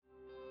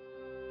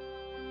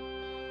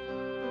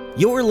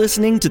You're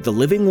listening to The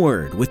Living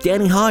Word with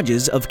Danny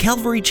Hodges of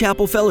Calvary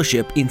Chapel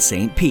Fellowship in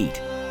St.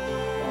 Pete.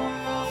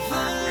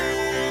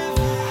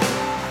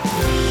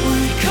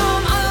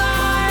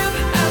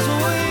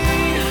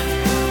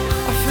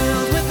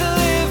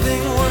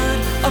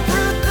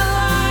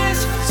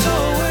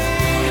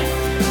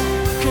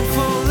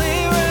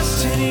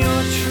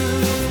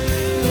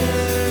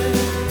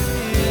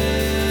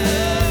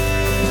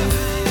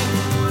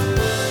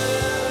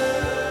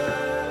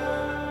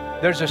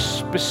 There's a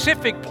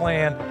specific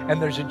plan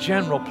and there's a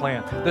general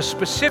plan. The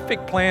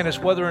specific plan is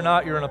whether or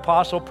not you're an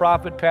apostle,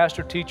 prophet,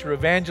 pastor, teacher,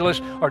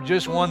 evangelist, or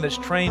just one that's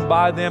trained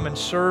by them and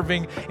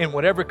serving in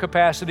whatever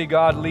capacity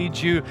God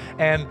leads you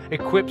and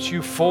equips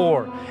you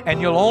for. And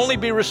you'll only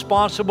be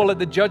responsible at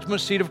the judgment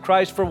seat of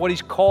Christ for what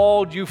He's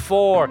called you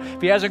for.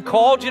 If He hasn't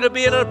called you to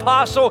be an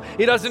apostle,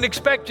 He doesn't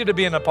expect you to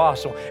be an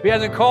apostle. If He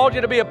hasn't called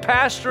you to be a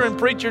pastor and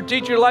preacher,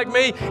 teacher like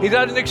me, He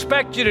doesn't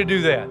expect you to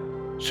do that.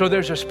 So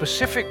there's a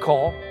specific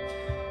call.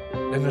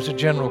 Then there's a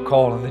general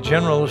call, and the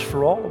general is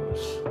for all of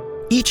us.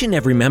 Each and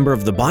every member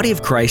of the body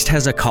of Christ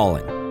has a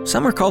calling.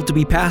 Some are called to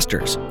be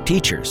pastors,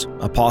 teachers,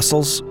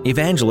 apostles,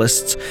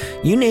 evangelists,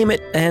 you name it,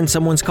 and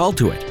someone's called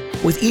to it.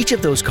 With each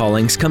of those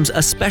callings comes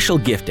a special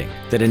gifting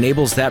that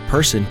enables that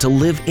person to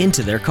live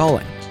into their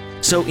calling.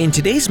 So in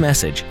today's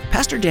message,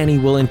 Pastor Danny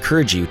will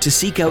encourage you to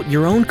seek out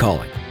your own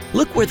calling.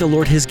 Look where the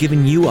Lord has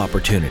given you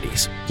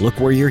opportunities. Look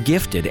where you're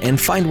gifted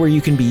and find where you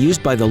can be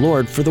used by the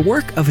Lord for the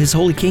work of His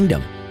holy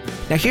kingdom.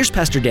 Now here's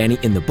Pastor Danny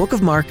in the book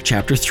of Mark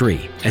chapter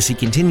 3 as he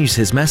continues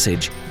his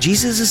message,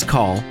 Jesus'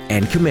 Call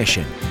and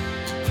Commission. To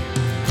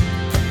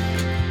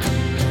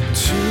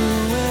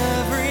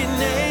every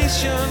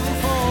nation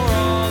for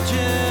all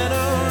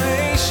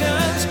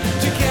generations,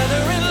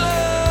 together in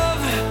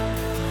love,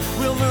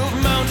 we'll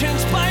move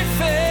mountains by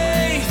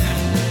faith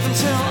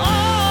until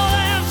all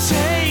have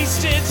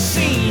tasted,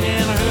 seen,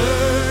 and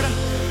heard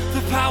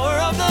the power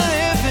of the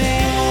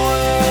living word.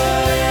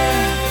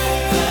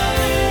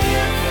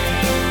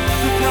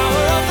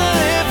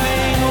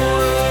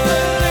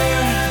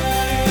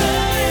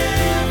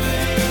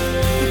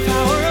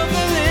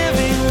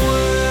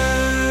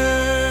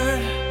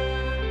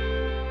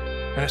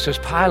 And it says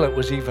Pilate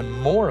was even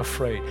more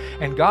afraid.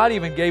 And God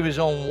even gave His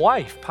own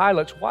wife,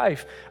 Pilate's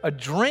wife, a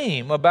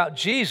dream about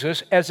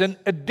Jesus as an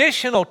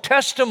additional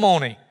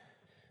testimony.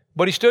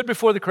 But he stood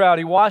before the crowd,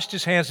 he washed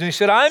his hands, and he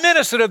said, I'm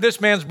innocent of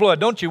this man's blood.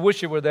 Don't you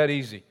wish it were that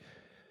easy?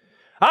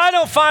 I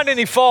don't find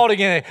any fault in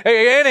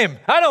him.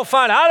 I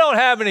don't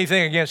have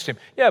anything against him.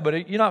 Yeah,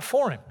 but you're not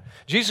for him.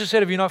 Jesus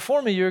said, if you're not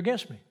for me, you're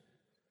against me.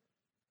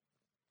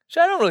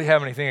 So I don't really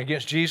have anything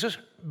against Jesus,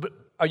 but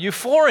are you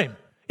for him?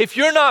 If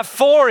you're not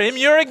for him,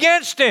 you're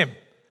against him. You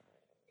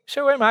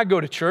say, wait a minute, I go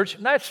to church.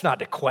 That's not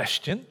the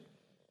question.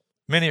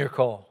 Many are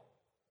called.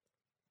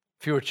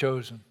 Few are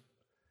chosen.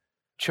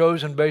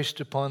 Chosen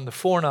based upon the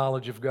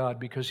foreknowledge of God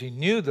because He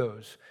knew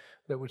those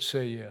that would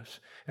say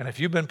yes. And if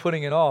you've been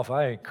putting it off,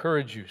 I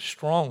encourage you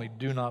strongly,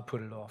 do not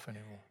put it off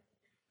anymore.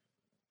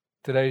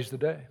 Today's the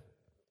day.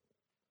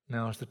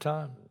 Now is the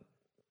time.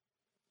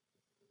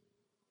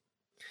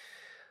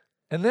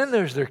 And then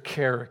there's their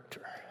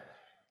character.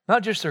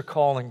 Not just their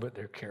calling, but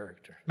their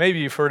character. Maybe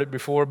you've heard it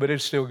before, but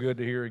it's still good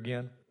to hear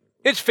again.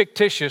 It's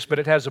fictitious, but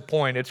it has a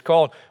point. It's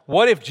called,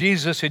 what if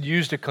Jesus had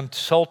used a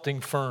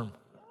consulting firm?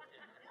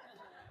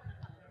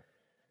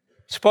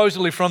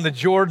 Supposedly from the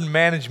Jordan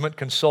Management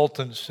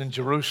Consultants in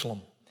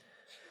Jerusalem.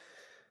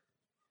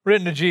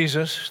 Written to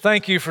Jesus,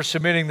 thank you for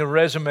submitting the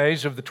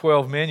resumes of the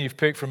 12 men you've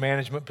picked for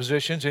management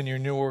positions in your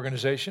new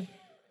organization.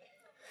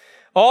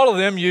 All of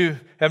them, you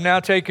have now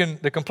taken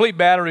the complete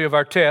battery of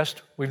our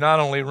test. We've not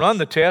only run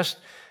the test,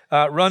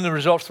 run the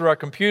results through our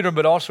computer,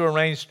 but also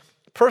arranged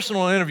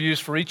personal interviews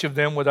for each of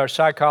them with our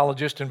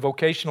psychologist and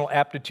vocational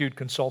aptitude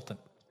consultant.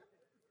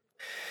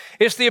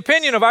 It's the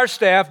opinion of our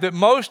staff that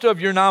most of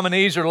your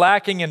nominees are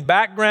lacking in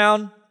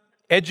background,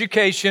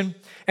 education,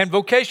 and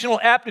vocational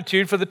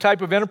aptitude for the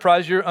type of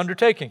enterprise you're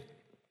undertaking.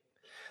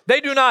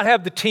 They do not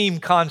have the team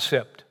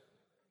concept.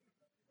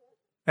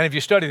 And if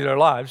you study their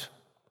lives,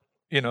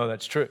 you know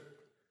that's true.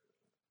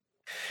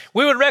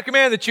 We would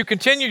recommend that you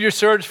continue your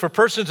search for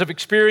persons of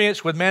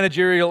experience with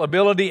managerial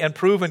ability and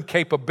proven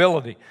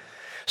capability.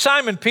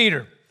 Simon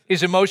Peter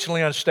is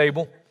emotionally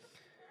unstable,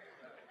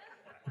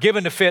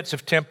 given to fits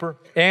of temper.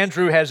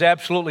 Andrew has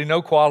absolutely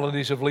no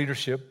qualities of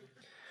leadership.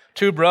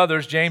 Two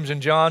brothers, James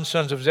and John,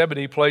 sons of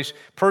Zebedee, place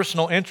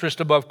personal interest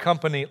above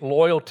company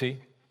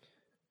loyalty.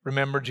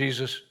 Remember,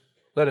 Jesus,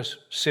 let us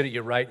sit at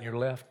your right and your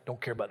left.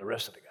 Don't care about the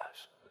rest of the guys.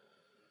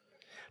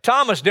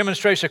 Thomas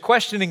demonstrates a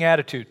questioning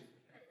attitude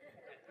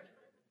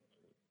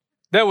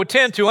that would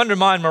tend to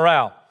undermine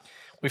morale.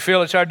 We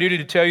feel it's our duty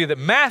to tell you that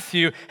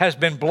Matthew has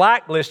been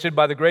blacklisted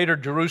by the Greater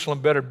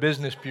Jerusalem Better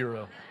Business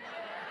Bureau.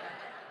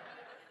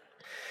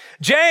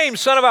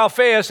 James, son of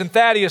Alphaeus, and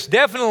Thaddeus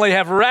definitely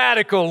have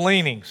radical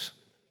leanings.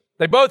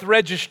 They both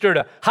registered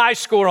a high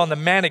score on the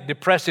manic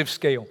depressive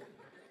scale.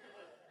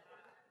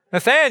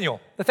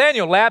 Nathaniel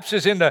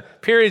lapses into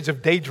periods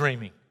of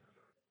daydreaming.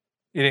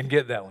 You didn't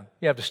get that one.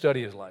 You have to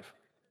study his life.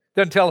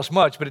 Doesn't tell us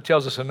much, but it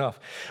tells us enough.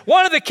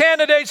 One of the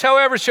candidates,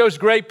 however, shows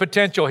great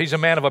potential. He's a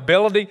man of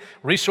ability,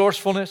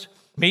 resourcefulness,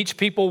 meets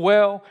people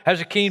well, has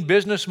a keen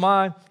business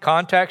mind,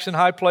 contacts in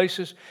high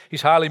places.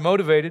 He's highly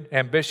motivated,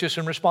 ambitious,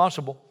 and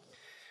responsible.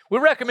 We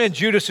recommend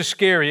Judas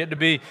Iscariot to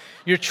be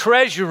your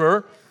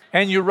treasurer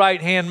and your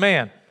right-hand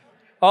man.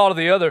 All of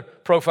the other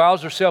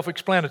profiles are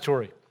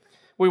self-explanatory.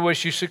 We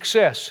wish you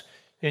success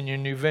in your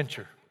new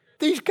venture.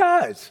 These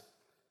guys.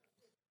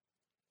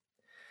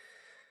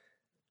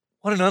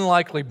 What an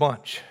unlikely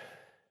bunch.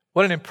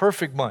 What an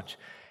imperfect bunch.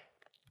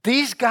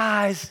 These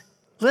guys,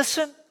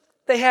 listen,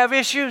 they have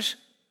issues.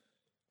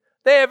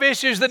 They have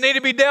issues that need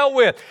to be dealt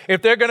with.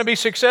 If they're going to be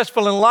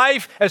successful in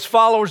life as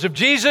followers of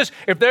Jesus,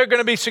 if they're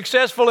going to be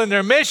successful in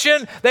their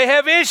mission, they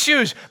have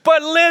issues.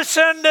 But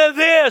listen to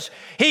this.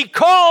 He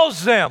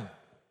calls them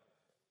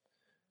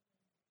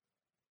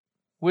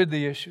with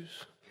the issues.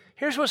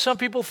 Here's what some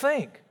people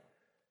think.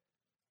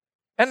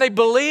 And they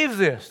believe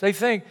this. They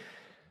think,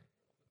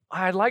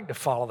 I'd like to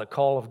follow the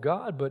call of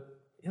God, but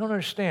you don't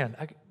understand.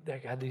 I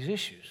got these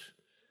issues.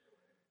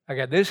 I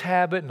got this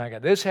habit, and I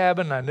got this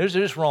habit, and there's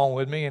this wrong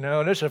with me, and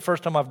this is the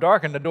first time I've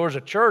darkened the doors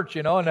of church,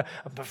 and I'm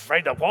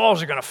afraid the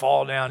walls are going to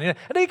fall down. And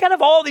they kind of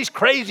have all these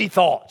crazy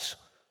thoughts.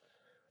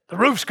 The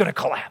roof's going to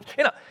collapse.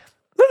 Let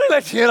me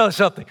let you in on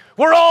something.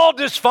 We're all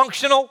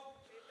dysfunctional.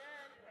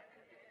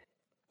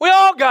 We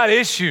all got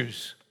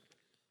issues.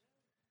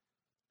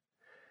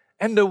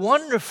 And the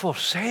wonderful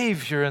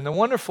Savior and the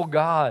wonderful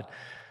God,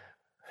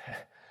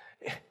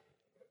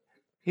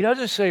 He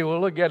doesn't say,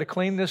 well, look, you got to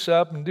clean this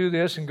up and do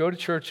this and go to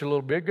church a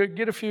little bit.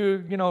 Get a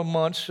few,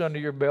 months under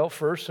your belt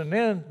first, and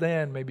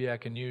then maybe I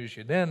can use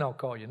you. Then I'll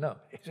call you. No.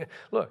 He said,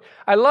 look,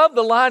 I love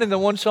the line in the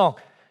one song,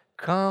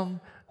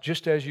 come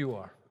just as you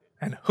are.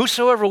 And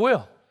whosoever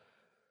will,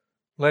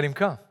 let him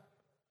come.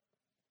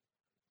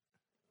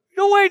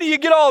 No way do you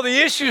get all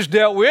the issues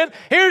dealt with.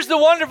 Here's the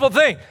wonderful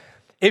thing.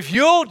 If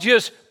you'll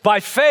just, by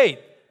faith,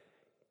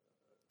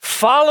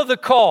 follow the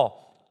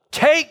call,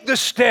 take the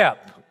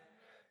step,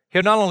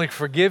 He'll not only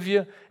forgive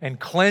you and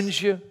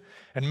cleanse you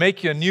and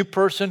make you a new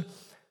person,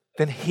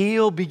 then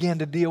He'll begin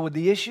to deal with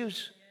the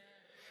issues.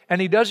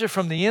 And He does it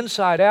from the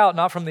inside out,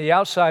 not from the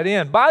outside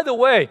in. By the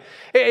way,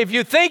 if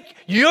you think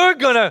you're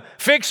going to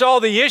fix all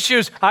the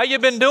issues, how you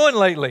been doing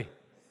lately?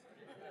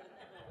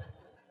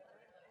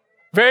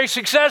 Very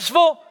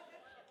successful?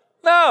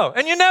 No,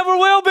 and you never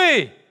will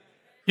be.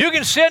 You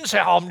can sit and say,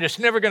 I'm just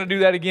never going to do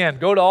that again.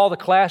 Go to all the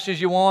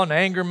classes you want,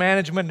 anger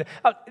management.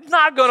 It's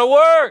not going to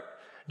work.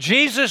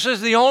 Jesus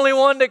is the only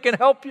one that can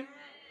help you.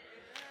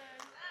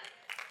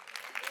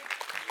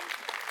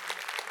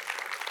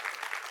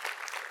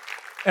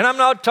 And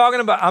I'm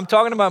talking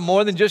about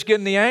more than just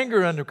getting the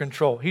anger under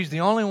control. He's the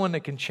only one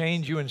that can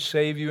change you and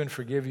save you and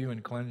forgive you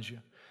and cleanse you.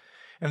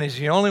 And He's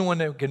the only one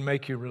that can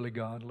make you really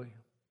godly.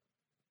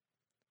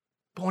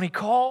 But when He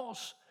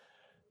calls,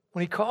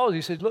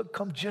 He says, look,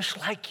 come just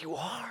like you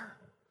are.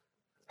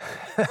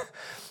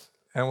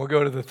 And we'll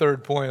go to the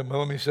third point. But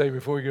let me say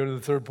before we go to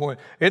the third point,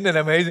 isn't it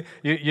amazing?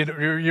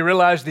 You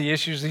realize the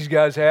issues these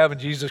guys have,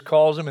 and Jesus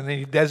calls them, and then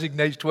He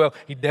designates 12.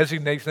 He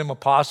designates them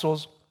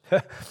apostles.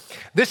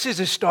 This is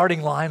His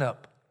starting lineup.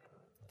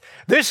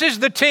 This is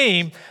the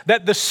team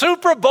that the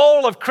Super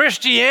Bowl of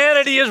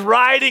Christianity is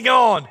riding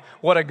on.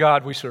 What a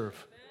God we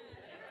serve.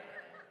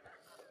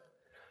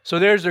 So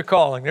there's their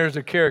calling. There's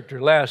their character.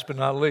 Last but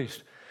not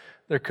least,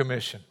 their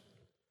commission.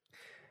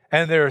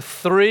 And there are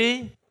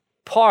 3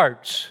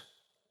 parts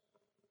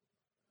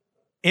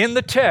in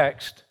the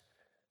text,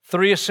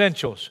 3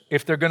 essentials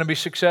if they're going to be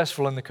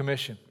successful in the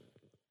commission.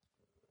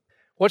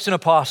 What's an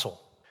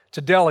apostle? It's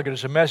a delegate,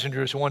 it's a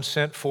messenger, it's one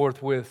sent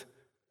forth with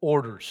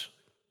orders.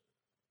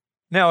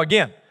 Now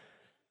again,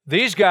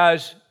 these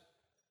guys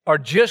are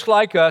just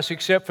like us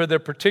except for their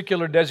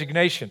particular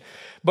designation.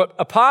 But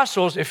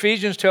apostles,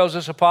 Ephesians tells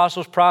us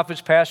apostles,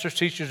 prophets, pastors,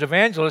 teachers,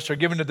 evangelists are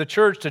given to the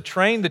church to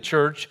train the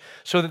church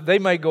so that they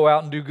may go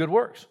out and do good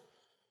works.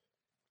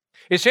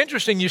 It's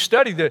interesting, you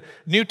study the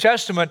New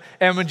Testament,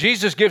 and when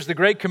Jesus gives the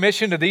Great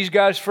Commission to these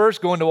guys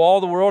first, go into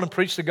all the world and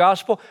preach the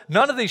gospel,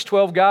 none of these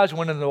 12 guys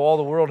went into all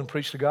the world and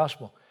preached the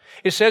gospel.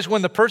 It says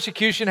when the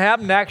persecution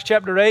happened, Acts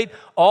chapter 8,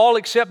 all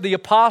except the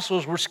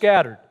apostles were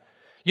scattered.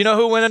 You know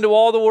who went into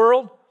all the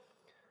world?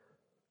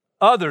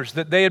 Others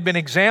that they had been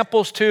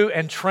examples to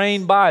and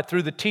trained by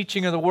through the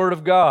teaching of the Word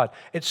of God,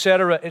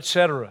 etc.,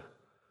 etc.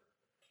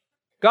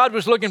 God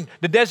was looking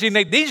to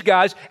designate these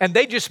guys, and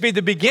they'd just be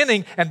the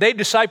beginning, and they'd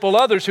disciple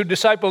others who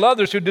disciple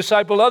others who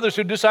disciple others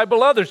who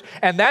disciple others.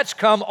 And that's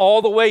come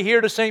all the way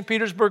here to St.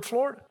 Petersburg,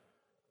 Florida,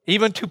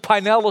 even to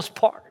Pinellas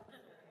Park.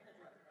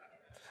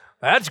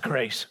 That's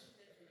grace.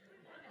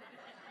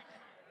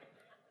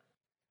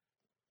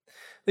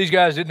 These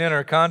guys didn't enter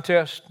a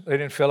contest. They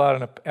didn't fill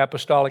out an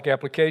apostolic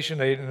application.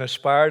 They didn't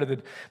aspire to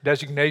the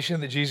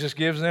designation that Jesus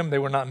gives them. They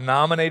were not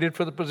nominated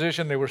for the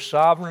position. They were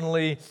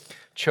sovereignly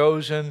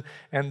chosen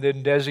and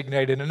then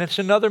designated. And it's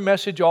another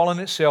message all in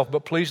itself,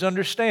 but please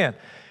understand,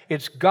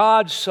 it's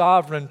God's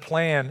sovereign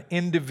plan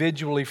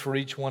individually for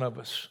each one of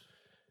us.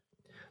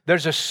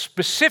 There's a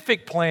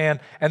specific plan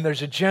and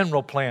there's a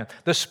general plan.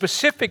 The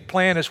specific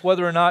plan is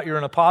whether or not you're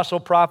an apostle,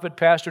 prophet,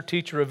 pastor,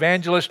 teacher,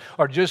 evangelist,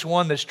 or just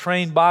one that's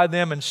trained by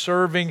them and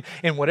serving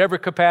in whatever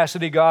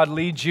capacity God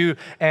leads you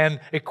and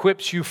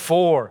equips you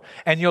for.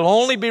 And you'll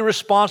only be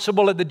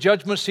responsible at the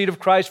judgment seat of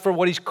Christ for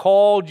what He's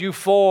called you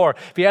for.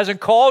 If He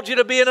hasn't called you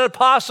to be an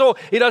apostle,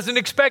 He doesn't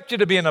expect you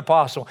to be an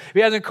apostle. If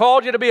He hasn't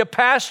called you to be a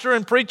pastor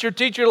and preacher,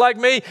 teacher like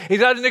me, He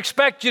doesn't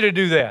expect you to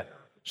do that.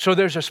 So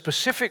there's a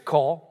specific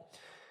call.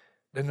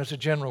 Then there's a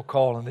general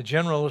call, and the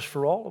general is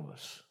for all of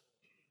us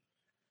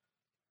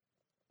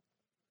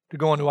to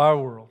go into our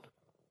world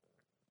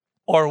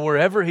or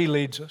wherever He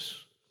leads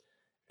us.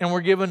 And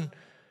we're given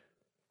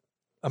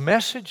a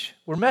message.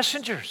 We're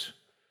messengers.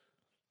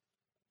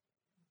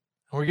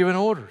 And we're given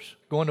orders.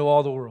 Go into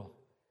all the world.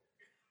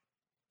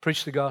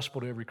 Preach the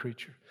gospel to every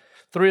creature.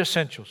 3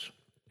 essentials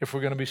if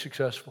we're going to be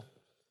successful.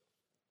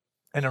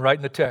 And they're right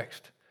in the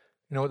text.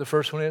 You know what the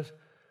first one is?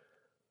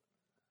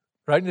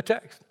 Right in the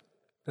text.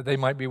 That they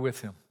might be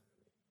with Him.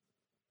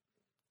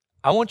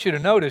 I want you to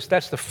notice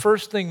that's the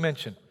first thing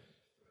mentioned.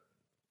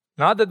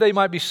 Not that they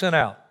might be sent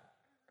out,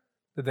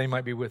 that they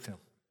might be with Him.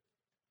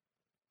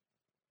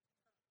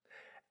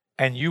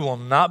 And you will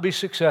not be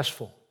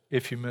successful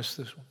if you miss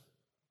this one.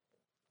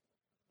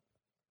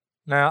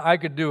 Now, I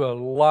could do a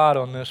lot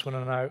on this one,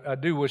 and I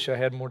do wish I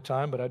had more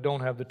time, but I don't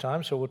have the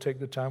time, so we'll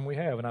take the time we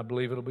have, and I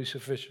believe it'll be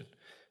sufficient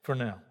for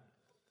now.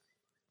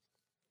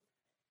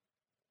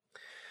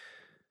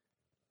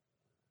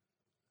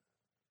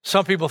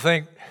 Some people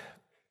think,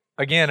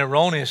 again,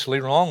 erroneously,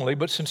 wrongly,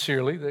 but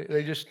sincerely,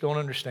 they just don't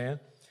understand.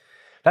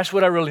 That's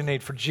what I really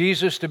need, for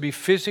Jesus to be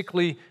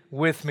physically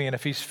with me. And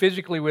if He's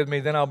physically with me,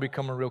 then I'll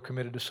become a real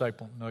committed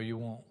disciple. No, you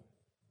won't.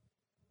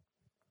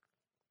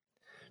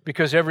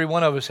 Because every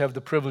one of us have the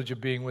privilege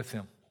of being with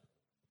Him.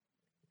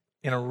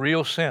 In a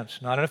real sense,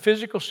 not in a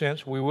physical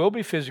sense. We will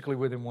be physically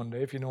with Him one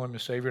day if you know Him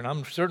as Savior, and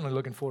I'm certainly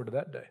looking forward to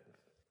that day.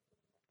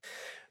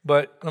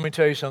 But let me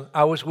tell you something.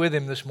 I was with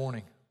Him this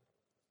morning.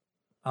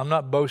 I'm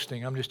not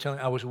boasting. I'm just telling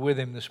you, I was with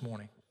Him this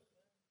morning.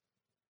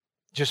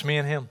 Just me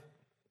and Him.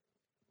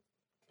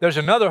 There's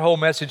another whole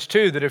message,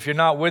 too, that if you're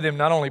not with Him,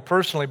 not only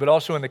personally, but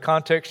also in the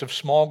context of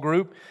small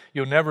group,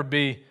 you'll never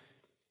be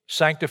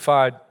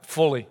sanctified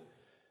fully.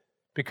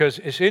 Because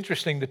it's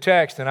interesting, the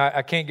text, and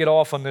I can't get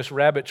off on this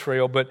rabbit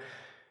trail, but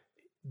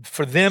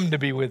for them to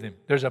be with Him.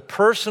 There's a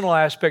personal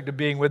aspect of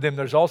being with Him.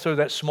 There's also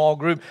that small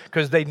group,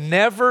 because they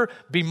never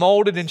be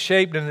molded and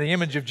shaped into the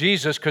image of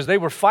Jesus, because they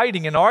were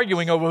fighting and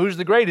arguing over who's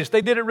the greatest.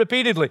 They did it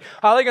repeatedly.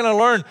 How are they going to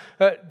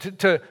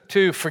learn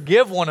to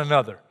forgive one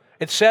another,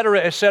 et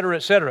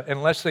cetera,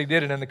 unless they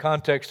did it in the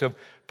context of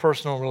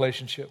personal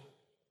relationship?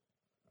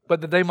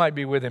 But that they might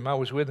be with Him. I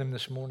was with Him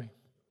this morning.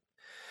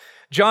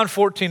 John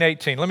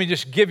 14:18. Let me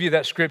just give you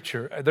that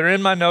scripture. They're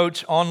in my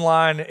notes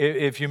online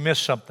if you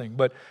missed something.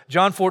 But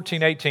John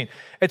 14:18.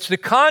 It's the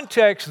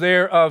context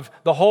there of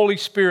the Holy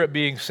Spirit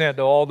being sent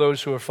to all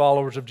those who are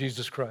followers of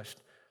Jesus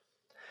Christ.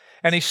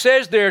 And He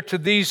says there to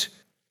these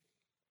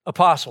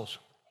apostles,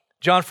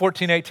 John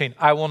 14:18,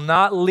 I will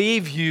not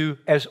leave you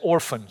as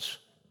orphans.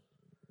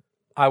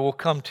 I will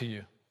come to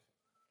you.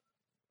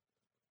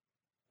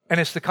 And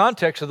it's the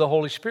context of the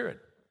Holy Spirit.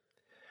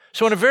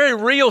 So in a very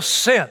real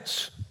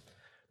sense,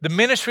 the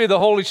ministry of the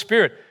Holy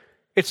Spirit,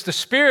 it's the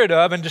Spirit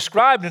of, and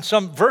described in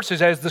some verses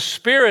as the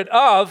Spirit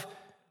of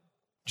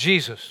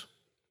Jesus.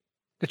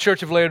 The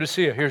church of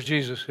Laodicea, here's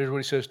Jesus. Here's what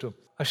He says to them.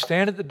 I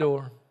stand at the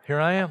door. Here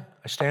I am.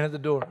 I stand at the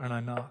door and I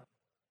knock.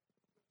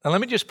 Now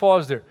let me just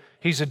pause there.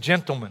 He's a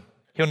gentleman.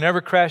 He'll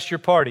never crash your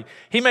party.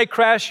 He may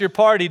crash your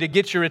party to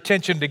get your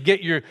attention,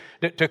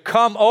 to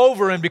come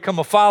over and become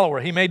a follower.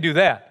 He may do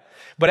that.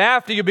 But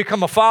after you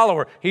become a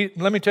follower,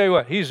 let me tell you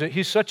what,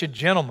 he's such a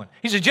gentleman.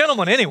 He's a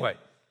gentleman anyway.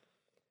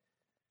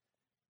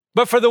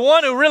 But for the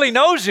one who really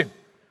knows Him,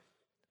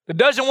 that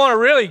doesn't want to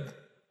really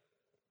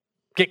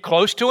get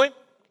close to Him,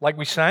 like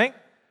we sang,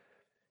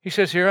 He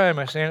says, here I am,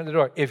 I stand at the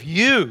door. If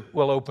you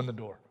will open the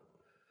door.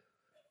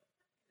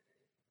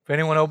 If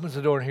anyone opens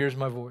the door and hears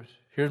my voice,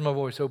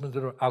 opens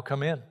the door, I'll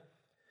come in.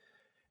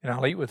 And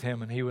I'll eat with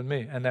him and he with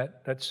me. And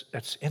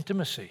that's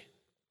intimacy.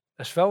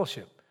 That's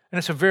fellowship. And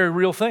it's a very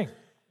real thing.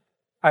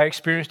 I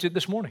experienced it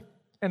this morning.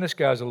 And this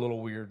guy's a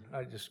little weird.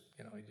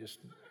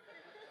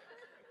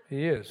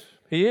 He is.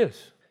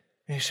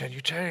 And he said,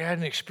 you had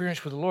an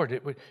experience with the Lord.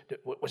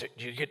 Did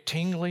you get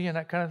tingly and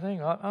that kind of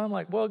thing? I'm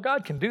like, well,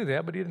 God can do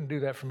that, but He didn't do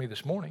that for me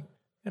this morning.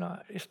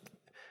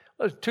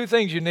 There's two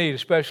things you need,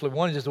 especially.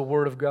 One is the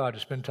Word of God, to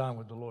spend time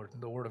with the Lord.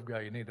 The Word of God,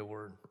 you need the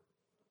Word.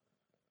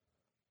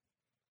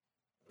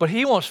 But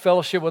He wants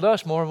fellowship with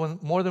us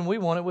more than we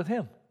want it with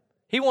Him.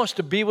 He wants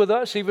to be with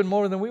us even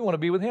more than we want to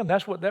be with Him.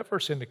 That's what that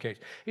verse indicates.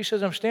 He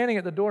says, I'm standing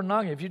at the door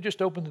knocking. If you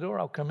just open the door,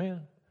 I'll come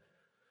in.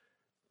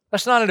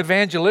 That's not an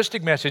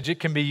evangelistic message. It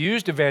can be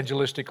used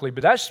evangelistically,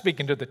 but that's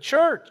speaking to the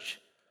church.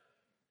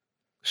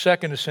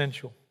 Second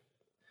essential.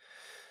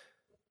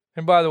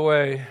 And by the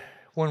way,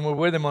 when we're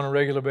with Him on a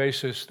regular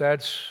basis,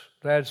 that's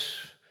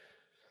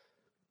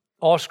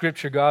all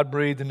Scripture God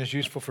breathed and is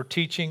useful for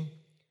teaching,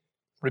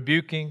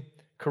 rebuking,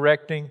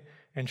 correcting,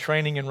 and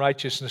training in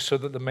righteousness, so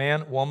that the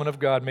man, woman of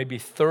God may be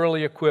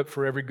thoroughly equipped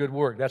for every good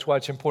work. That's why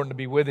it's important to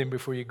be with Him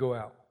before you go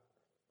out.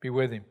 Be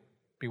with Him.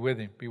 Be with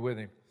Him. Be with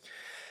Him.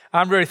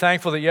 I'm very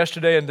thankful that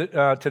yesterday and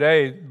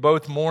today,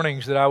 both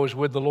mornings that I was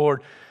with the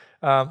Lord,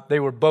 they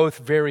were both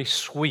very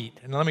sweet.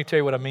 And let me tell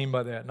you what I mean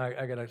by that, and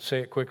I got to say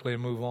it quickly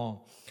and move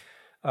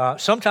on.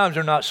 Sometimes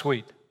they're not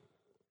sweet,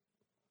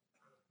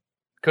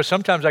 because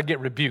sometimes I get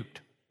rebuked.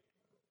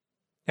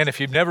 And if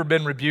you've never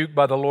been rebuked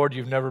by the Lord,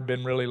 you've never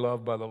been really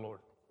loved by the Lord.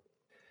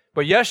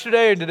 But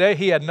yesterday and today,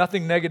 He had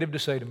nothing negative to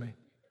say to me.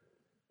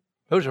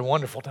 Those are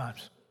wonderful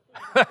times.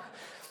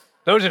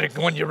 Those are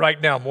the ones you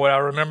write down. Boy, I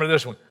remember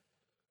this one.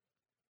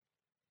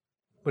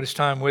 But it's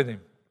time with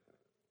Him.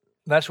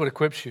 That's what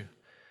equips you.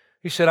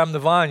 He said, I'm the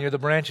vine, you're the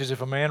branches.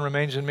 If a man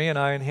remains in me and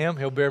I in him,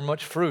 he'll bear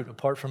much fruit.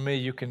 Apart from me,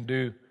 you can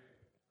do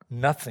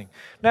nothing.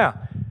 Now,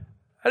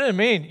 I didn't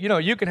mean,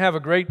 you can have a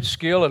great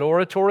skill at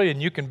oratory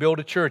and you can build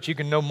a church. You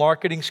can know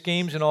marketing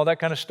schemes and all that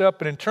kind of stuff.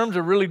 But in terms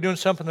of really doing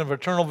something of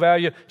eternal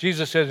value,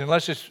 Jesus says,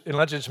 unless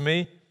it's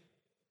me,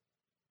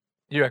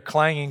 you're a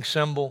clanging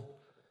cymbal.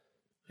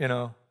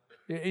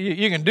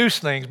 You can do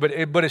things,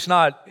 but it's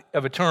not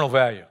of eternal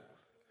value.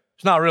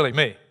 It's not really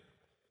me.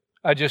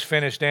 I just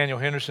finished Daniel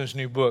Henderson's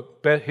new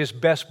book, his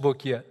best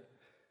book yet.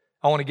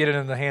 I want to get it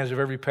in the hands of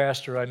every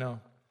pastor I know.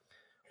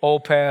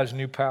 Old paths,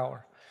 new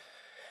power.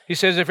 He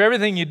says, if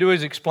everything you do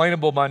is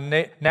explainable by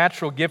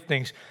natural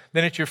giftings,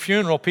 then at your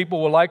funeral,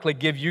 people will likely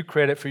give you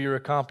credit for your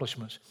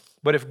accomplishments.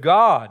 But if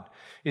God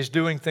is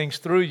doing things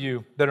through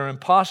you that are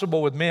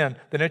impossible with men,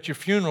 then at your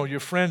funeral, your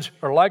friends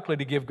are likely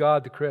to give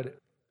God the credit.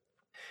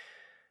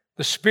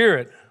 The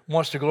Spirit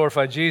wants to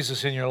glorify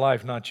Jesus in your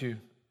life, not you.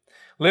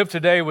 Live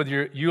today with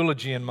your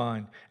eulogy in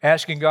mind,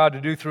 asking God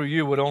to do through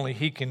you what only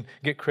He can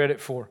get credit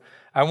for.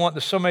 I want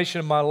the summation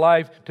of my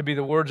life to be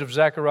the words of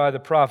Zechariah the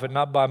prophet,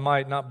 not by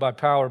might, not by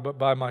power, but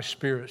by my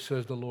Spirit,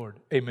 says the Lord.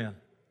 Amen.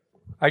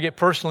 I get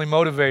personally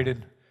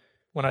motivated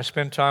when I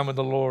spend time with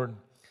the Lord.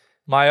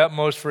 My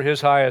Utmost for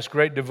His Highest,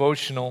 great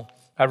devotional.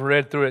 I've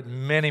read through it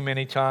many,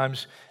 many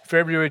times.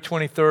 February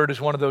 23rd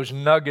is one of those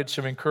nuggets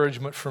of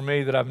encouragement for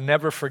me that I've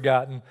never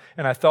forgotten,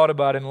 and I thought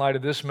about in light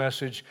of this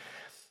message.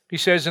 He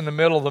says in the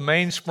middle, the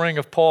mainspring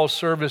of Paul's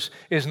service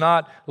is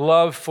not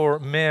love for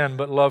men,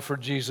 but love for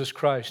Jesus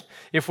Christ.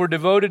 If we're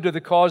devoted to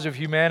the cause of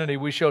humanity,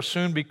 we shall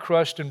soon be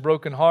crushed and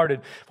brokenhearted,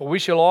 for we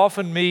shall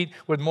often meet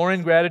with more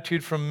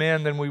ingratitude from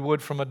men than we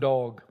would from a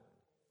dog.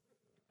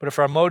 But if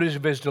our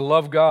motive is to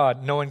love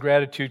God, no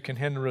ingratitude can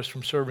hinder us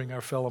from serving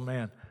our fellow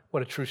man.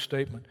 What a true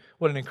statement.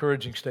 What an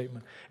encouraging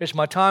statement. It's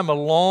my time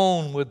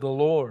alone with the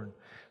Lord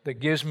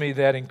that gives me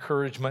that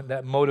encouragement,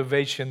 that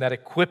motivation, that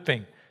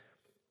equipping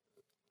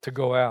to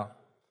go out.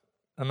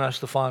 And that's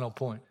the final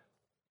point.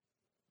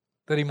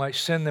 That He might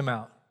send them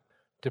out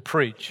to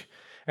preach.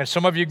 And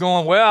some of you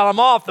going, well, I'm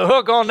off the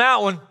hook on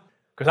that one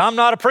because I'm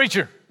not a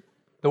preacher.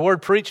 The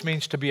word preach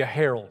means to be a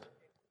herald.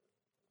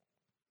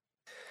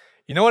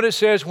 You know what it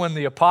says when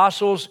the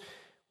apostles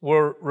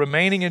were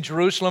remaining in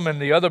Jerusalem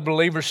and the other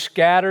believers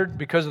scattered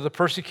because of the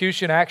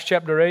persecution, Acts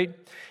chapter 8?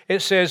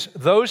 It says,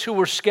 those who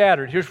were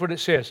scattered, here's what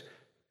it says,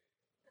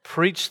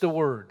 preach the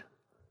word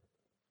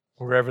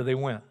wherever they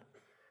went.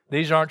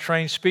 These aren't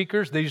trained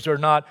speakers. These are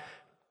not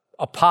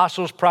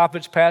apostles,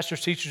 prophets, pastors,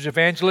 teachers,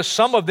 evangelists.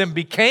 Some of them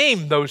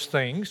became those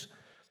things,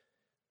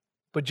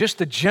 but just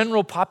the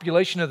general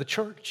population of the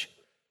church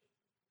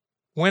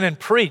went and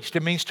preached.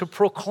 It means to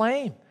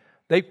proclaim.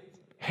 They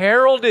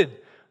heralded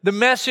the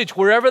message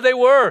wherever they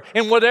were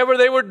and whatever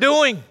they were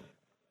doing.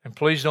 And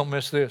please don't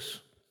miss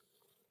this.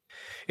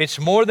 It's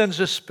more than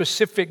the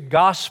specific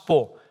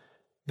gospel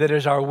that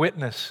is our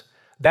witness.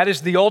 That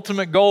is the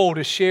ultimate goal,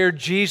 to share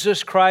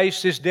Jesus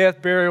Christ, His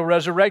death, burial,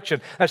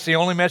 resurrection. That's the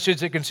only message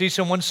that can see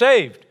someone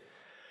saved.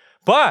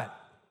 But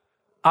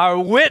our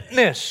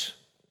witness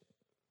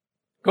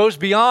goes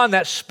beyond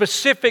that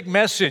specific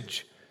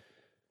message.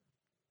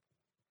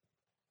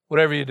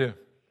 Whatever you do,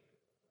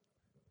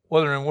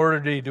 whether in word or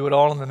deed, do it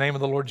all in the name of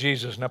the Lord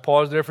Jesus. Now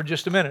pause there for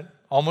just a minute.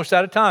 Almost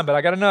out of time, but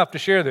I got enough to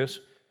share this.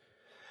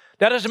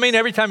 That doesn't mean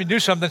every time you do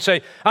something,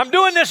 say, I'm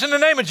doing this in the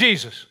name of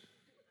Jesus.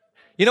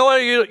 You know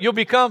what you'll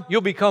become? You'll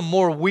become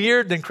more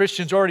weird than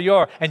Christians already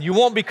are, and you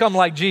won't become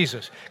like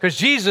Jesus, because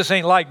Jesus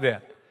ain't like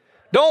that.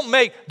 Don't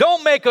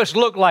make us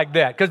look like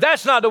that, because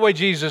that's not the way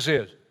Jesus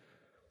is.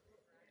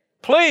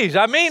 Please,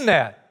 I mean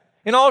that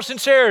in all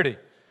sincerity.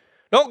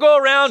 Don't go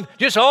around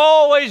just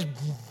always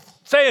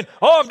saying,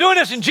 I'm doing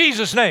this in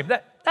Jesus' name.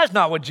 That's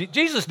not what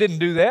Jesus didn't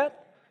do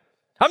that.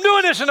 I'm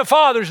doing this in the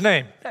Father's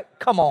name.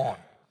 Come on.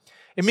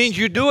 It means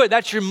you do it.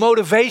 That's your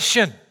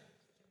motivation.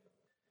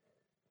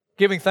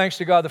 Giving thanks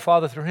to God the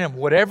Father through Him.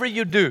 Whatever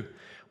you do,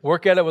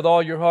 work at it with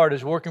all your heart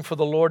as working for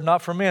the Lord,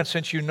 not for men,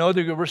 since you know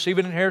that you'll receive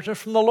an inheritance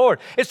from the Lord.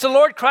 It's the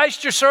Lord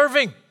Christ you're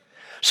serving.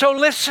 So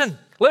listen,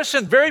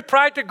 very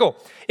practical.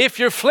 If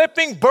you're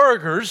flipping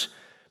burgers,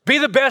 be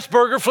the best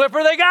burger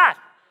flipper they got.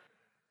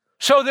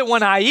 So that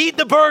when I eat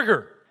the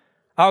burger,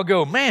 I'll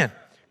go, man,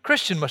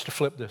 Christian must have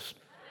flipped this.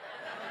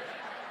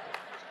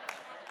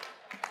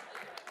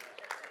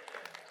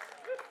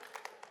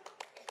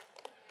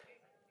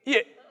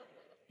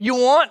 You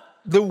want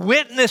the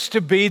witness to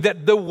be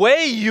that the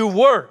way you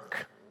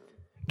work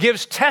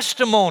gives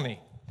testimony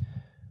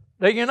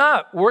that you're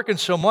not working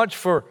so much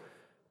for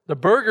the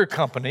burger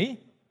company,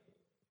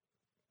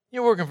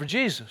 you're working for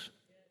Jesus.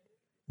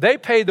 They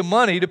pay the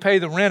money to pay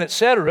the rent,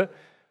 etc.,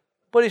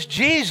 but it's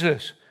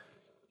Jesus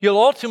you'll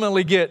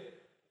ultimately get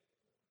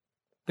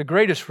the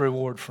greatest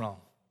reward from.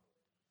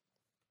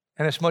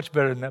 And it's much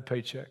better than that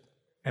paycheck.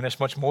 And it's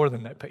much more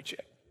than that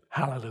paycheck.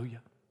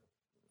 Hallelujah.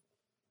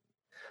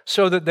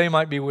 So that they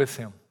might be with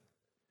Him.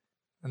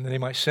 And that He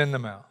might send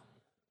them out.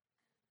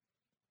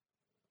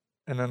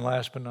 And then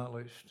last but not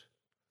least,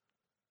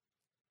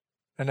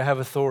 and to have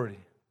authority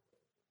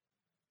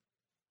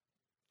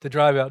to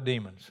drive out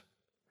demons.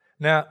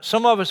 Now,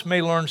 some of us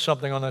may learn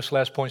something on this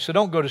last point, so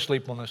don't go to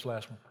sleep on this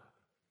last one.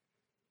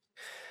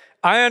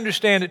 I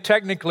understand that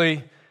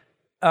technically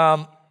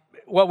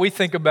what we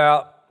think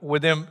about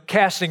with them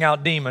casting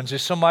out demons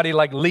is somebody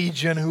like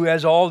Legion who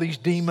has all these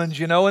demons,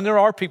 and there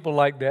are people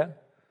like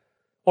that.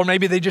 Or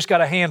maybe they just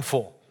got a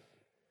handful.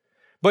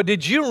 But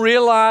did you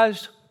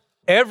realize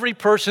every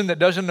person that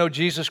doesn't know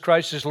Jesus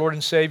Christ as Lord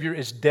and Savior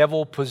is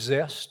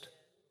devil-possessed?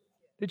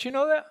 Did you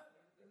know that?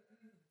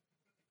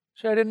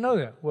 Say, I didn't know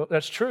that. Well,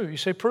 that's true. You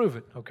say, prove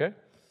it, okay?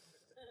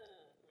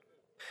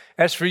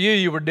 As for you,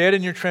 you were dead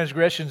in your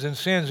transgressions and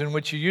sins in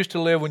which you used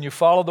to live when you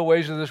followed the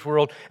ways of this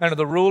world and of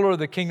the ruler of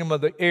the kingdom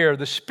of the air,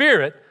 the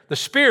Spirit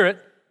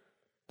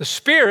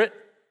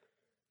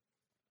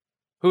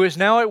who is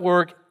now at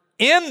work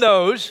in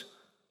those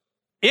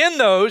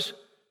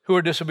who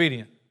are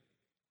disobedient.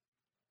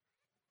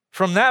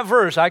 From that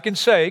verse, I can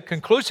say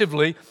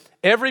conclusively,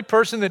 every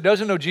person that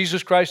doesn't know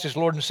Jesus Christ as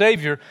Lord and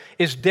Savior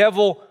is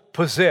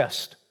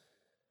devil-possessed.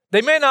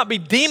 They may not be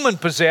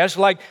demon-possessed,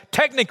 like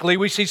technically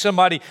we see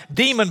somebody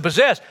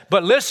demon-possessed,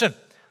 but listen,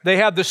 they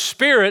have the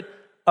spirit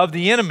of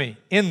the enemy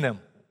in them.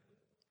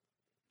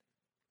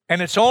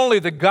 And it's only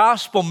the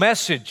gospel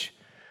message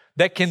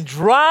that can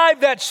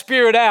drive that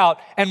spirit out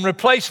and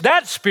replace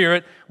that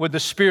spirit with the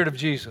Spirit of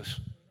Jesus.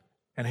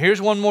 And here's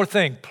one more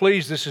thing.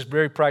 Please, this is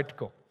very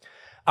practical.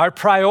 Our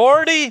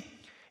priority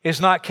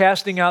is not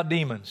casting out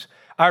demons.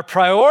 Our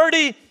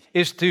priority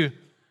is to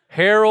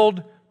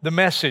herald the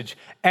message.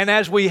 And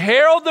as we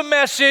herald the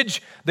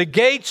message, the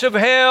gates of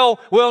hell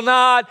will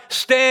not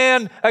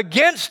stand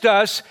against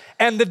us,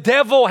 and the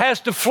devil has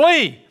to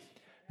flee.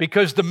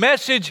 Because the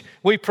message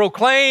we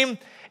proclaim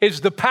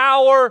is the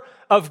power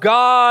of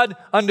God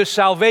unto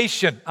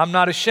salvation. I'm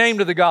not ashamed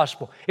of the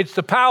gospel. It's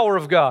the power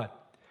of God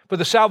for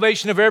the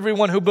salvation of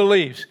everyone who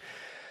believes.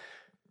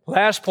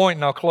 Last point,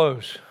 and I'll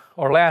close,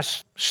 or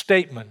last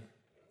statement.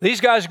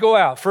 These guys go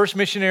out, first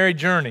missionary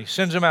journey,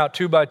 sends them out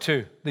 2 by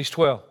 2, these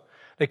 12.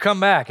 They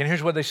come back, and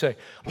here's what they say.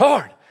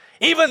 Lord,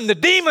 even the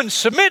demons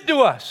submit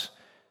to us.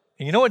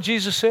 And you know what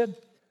Jesus said?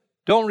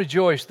 Don't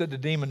rejoice that the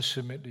demons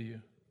submit to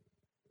you.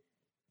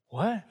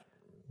 What?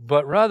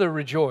 But rather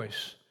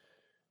rejoice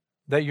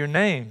that your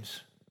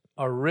names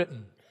are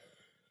written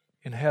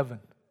in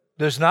heaven.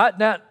 Does not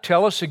that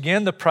tell us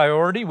again the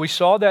priority? We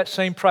saw that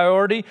same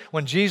priority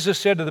when Jesus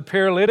said to the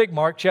paralytic,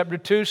 Mark chapter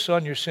 2,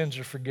 Son, your sins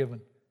are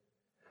forgiven.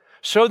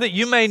 So that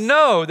you may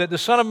know that the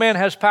Son of Man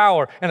has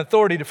power and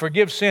authority to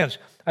forgive sins.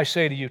 I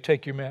say to you,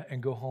 take your mat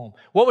and go home.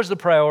 What was the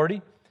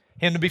priority?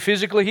 Him to be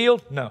physically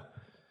healed? No.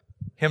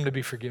 Him to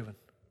be forgiven.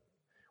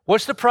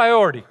 What's the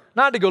priority?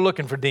 Not to go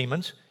looking for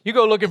demons. You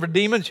go looking for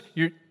demons,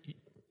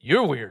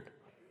 you're weird.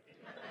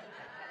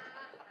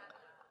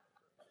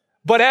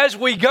 But as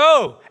we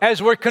go,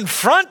 as we're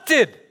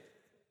confronted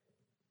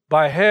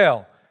by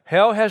hell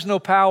has no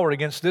power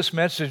against this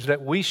message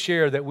that we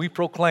share, that we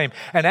proclaim.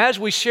 And as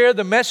we share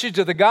the message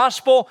of the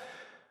gospel,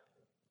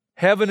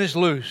 heaven is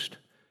loosed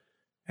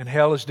and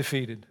hell is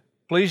defeated.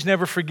 Please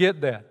never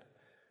forget that.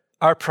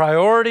 Our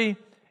priority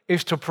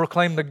is to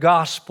proclaim the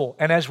gospel.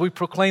 And as we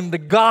proclaim the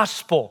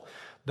gospel,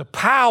 the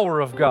power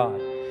of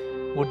God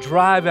will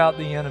drive out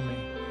the enemy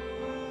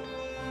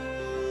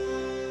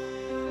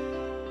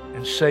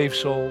and save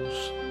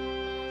souls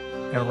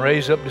and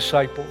raise up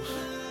disciples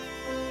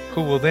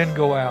who will then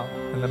go out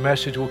and the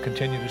message will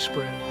continue to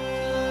spread.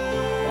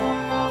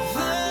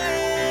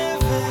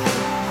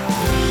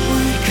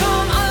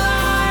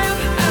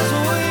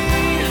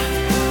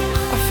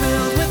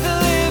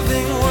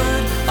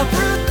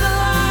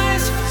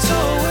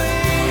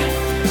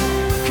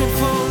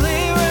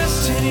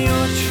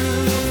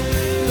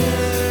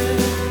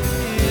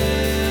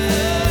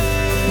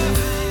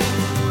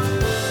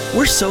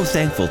 We're so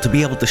thankful to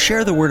be able to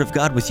share the Word of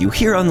God with you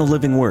here on The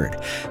Living Word.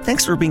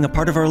 Thanks for being a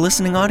part of our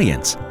listening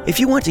audience. If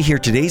you want to hear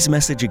today's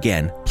message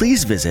again,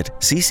 please visit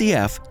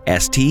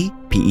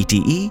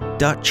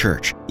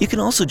ccfstpete.church. You can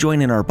also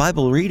join in our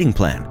Bible reading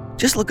plan.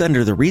 Just look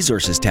under the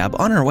Resources tab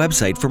on our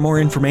website for more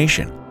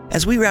information.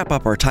 As we wrap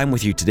up our time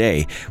with you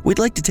today, we'd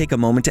like to take a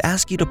moment to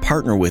ask you to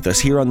partner with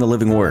us here on The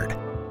Living Word.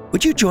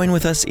 Would you join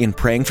with us in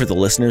praying for the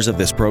listeners of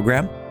this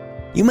program?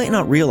 You might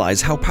not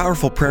realize how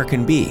powerful prayer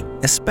can be,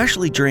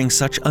 especially during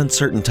such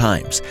uncertain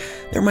times.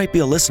 There might be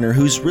a listener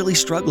who's really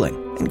struggling,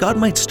 and God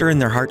might stir in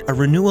their heart a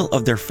renewal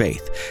of their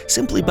faith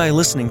simply by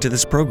listening to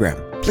this program.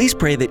 Please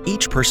pray that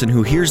each person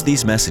who hears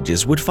these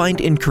messages would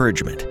find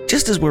encouragement.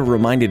 Just as we're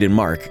reminded in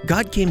Mark,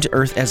 God came to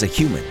earth as a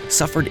human,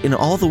 suffered in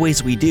all the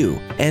ways we do,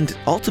 and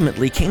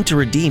ultimately came to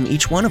redeem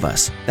each one of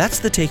us. That's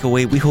the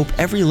takeaway we hope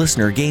every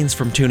listener gains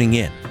from tuning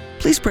in.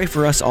 Please pray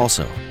for us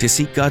also to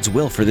seek God's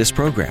will for this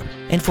program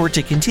and for it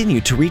to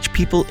continue to reach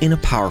people in a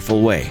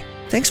powerful way.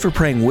 Thanks for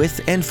praying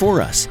with and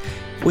for us.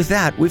 With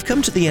that, we've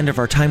come to the end of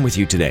our time with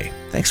you today.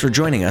 Thanks for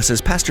joining us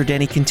as Pastor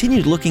Danny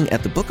continued looking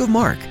at the book of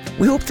Mark.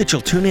 We hope that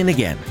you'll tune in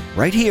again,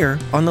 right here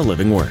on The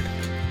Living Word.